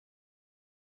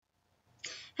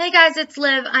Hey guys, it's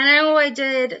Liv. I know I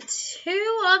did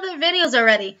 2 other videos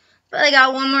already, but I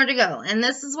got 1 more to go. And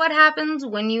this is what happens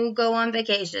when you go on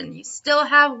vacation. You still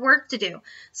have work to do.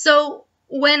 So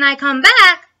when I come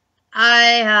back,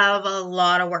 I have a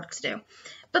lot of work to do.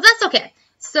 But that's okay.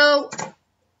 So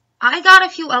I got a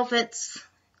few outfits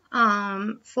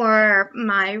for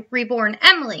my reborn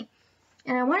Emily.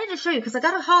 And I wanted to show you because I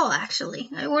got a haul actually.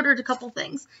 I ordered a couple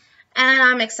things. And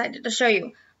I'm excited to show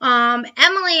you.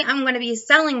 Emily, I'm going to be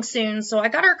selling soon, so I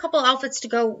got her a couple outfits to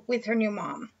go with her new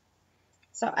mom.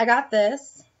 So I got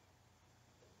this.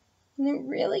 Isn't it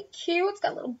really cute? It's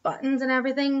got little buttons and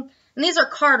everything. And these are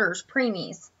Carter's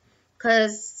preemies,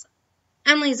 because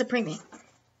Emily's a preemie.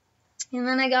 And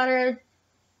then I got her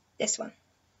this one.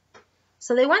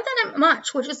 So they weren't that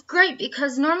much, which is great,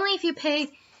 because normally if you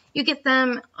get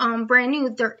them brand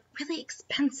new, they're really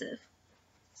expensive.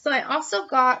 So I also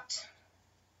got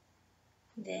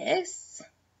this,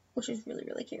 which is really,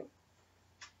 really cute.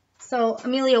 So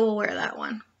Amelia will wear that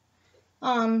one.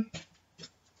 I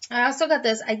also got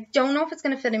this. I don't know if it's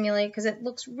going to fit Amelia because it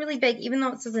looks really big, even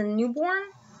though it says a newborn.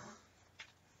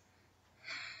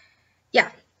 Yeah,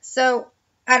 so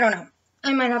I don't know.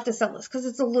 I might have to sell this because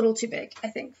it's a little too big, I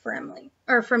think, for Emily,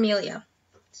 or for Amelia.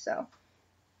 So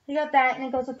I got that, and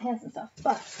it goes with pants and stuff.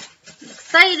 But I'm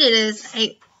excited is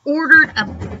I ordered a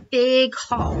big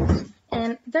haul.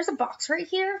 And there's a box right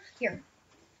here. Here,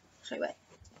 I'll show you it.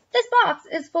 This box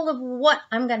is full of what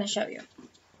I'm going to show you.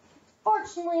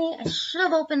 Fortunately, I should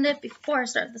have opened it before I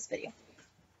started this video.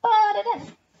 But I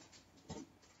didn't.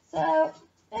 So,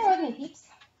 bear with me, peeps.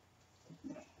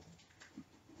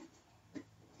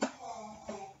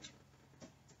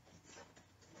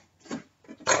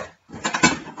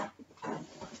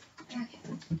 Okay.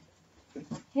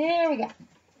 Here we go.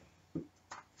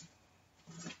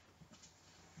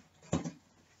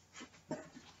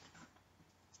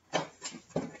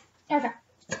 Okay,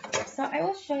 so I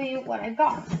will show you what I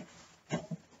got.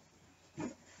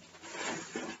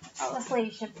 Oh, this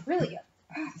lady shipped really good.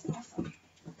 That's awesome.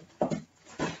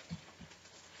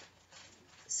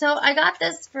 So I got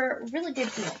this for a really good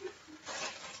deal.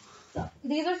 So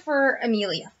these are for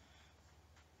Amelia.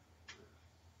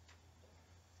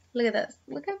 Look at this.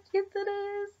 Look how cute that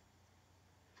is.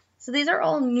 So these are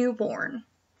all newborn.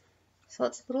 So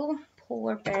it's a little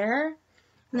polar bear.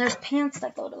 And there's pants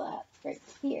that go to that right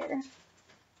here.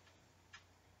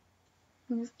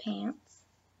 And there's pants.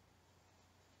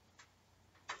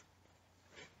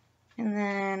 And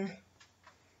then,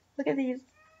 look at these.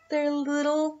 They're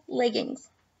little leggings.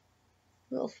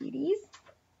 Little feeties.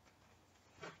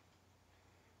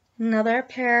 Another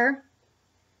pair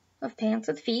of pants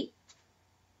with feet.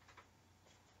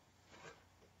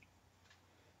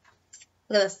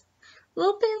 Look at this.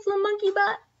 Little pants with a monkey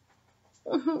butt.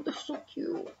 Oh, they're so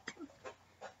cute.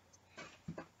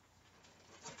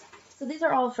 So these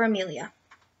are all for Amelia.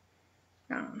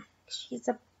 She's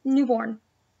a newborn.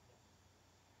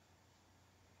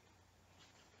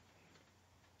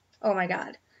 Oh my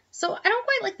god. So I don't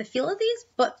quite like the feel of these,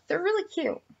 but they're really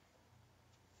cute.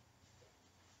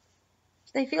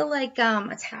 They feel like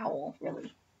a towel,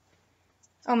 really.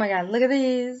 Oh my god, look at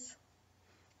these.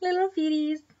 Little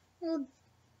feeties. Little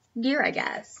deer, I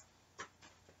guess.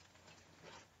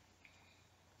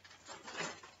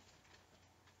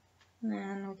 And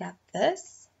then we got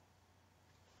this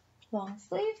long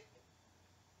sleeve.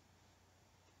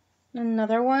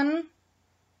 Another one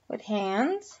with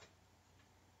hands.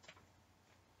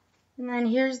 And then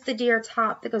here's the deer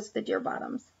top that goes to the deer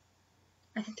bottoms.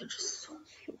 I think they're just so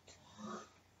cute.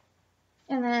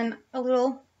 And then a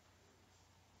little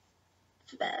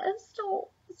vest. Oh,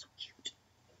 it's so cute.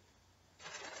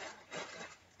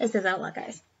 This is out loud,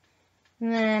 guys.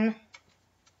 And then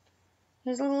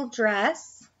here's a little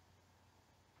dress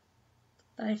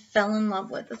that I fell in love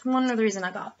with. That's one of the reasons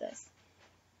I got this.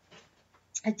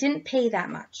 I didn't pay that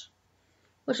much,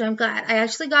 which I'm glad. I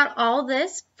actually got all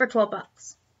this for 12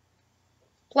 bucks.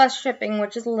 Plus shipping,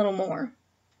 which is a little more.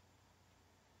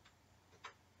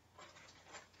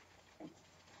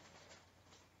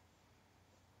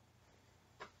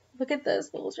 Look at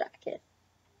this little jacket.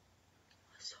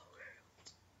 So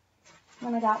cute.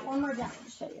 And I got one more jacket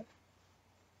to show you.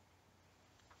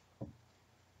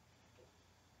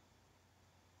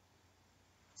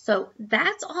 So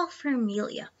that's all for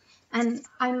Amelia. And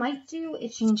I might do a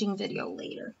changing video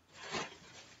later.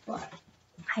 But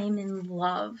I am in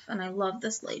love, and I love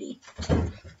this lady.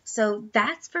 So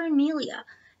that's for Amelia.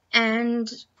 And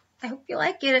I hope you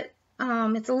like it.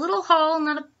 It's a little haul,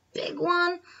 not a big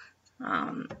one.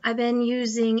 I've been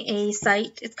using a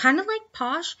site. It's kind of like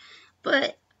Posh,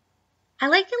 but I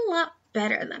like it a lot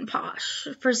better than Posh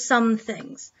for some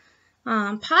things.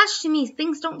 Posh, to me,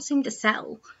 things don't seem to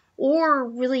sell, or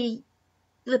really,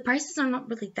 the prices are not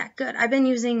really that good. I've been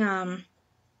using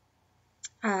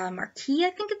Marquee, I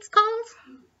think it's called.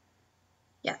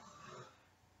 Yeah,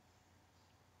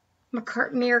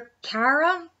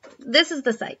 Mircara. This is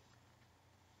the site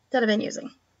that I've been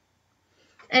using,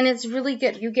 and it's really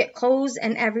good. You get clothes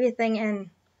and everything,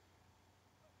 and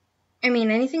I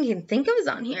mean, anything you can think of is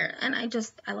on here, and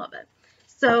I love it.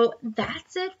 So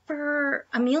that's it for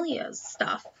Amelia's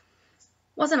stuff.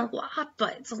 Wasn't a lot,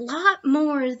 but it's a lot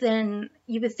more than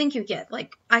you would think you get.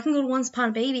 Like, I can go to Once Upon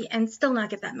a Baby and still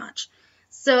not get that much.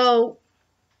 So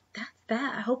that's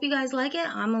that. I hope you guys like it.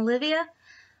 I'm Olivia.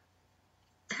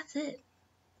 That's it.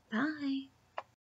 Bye.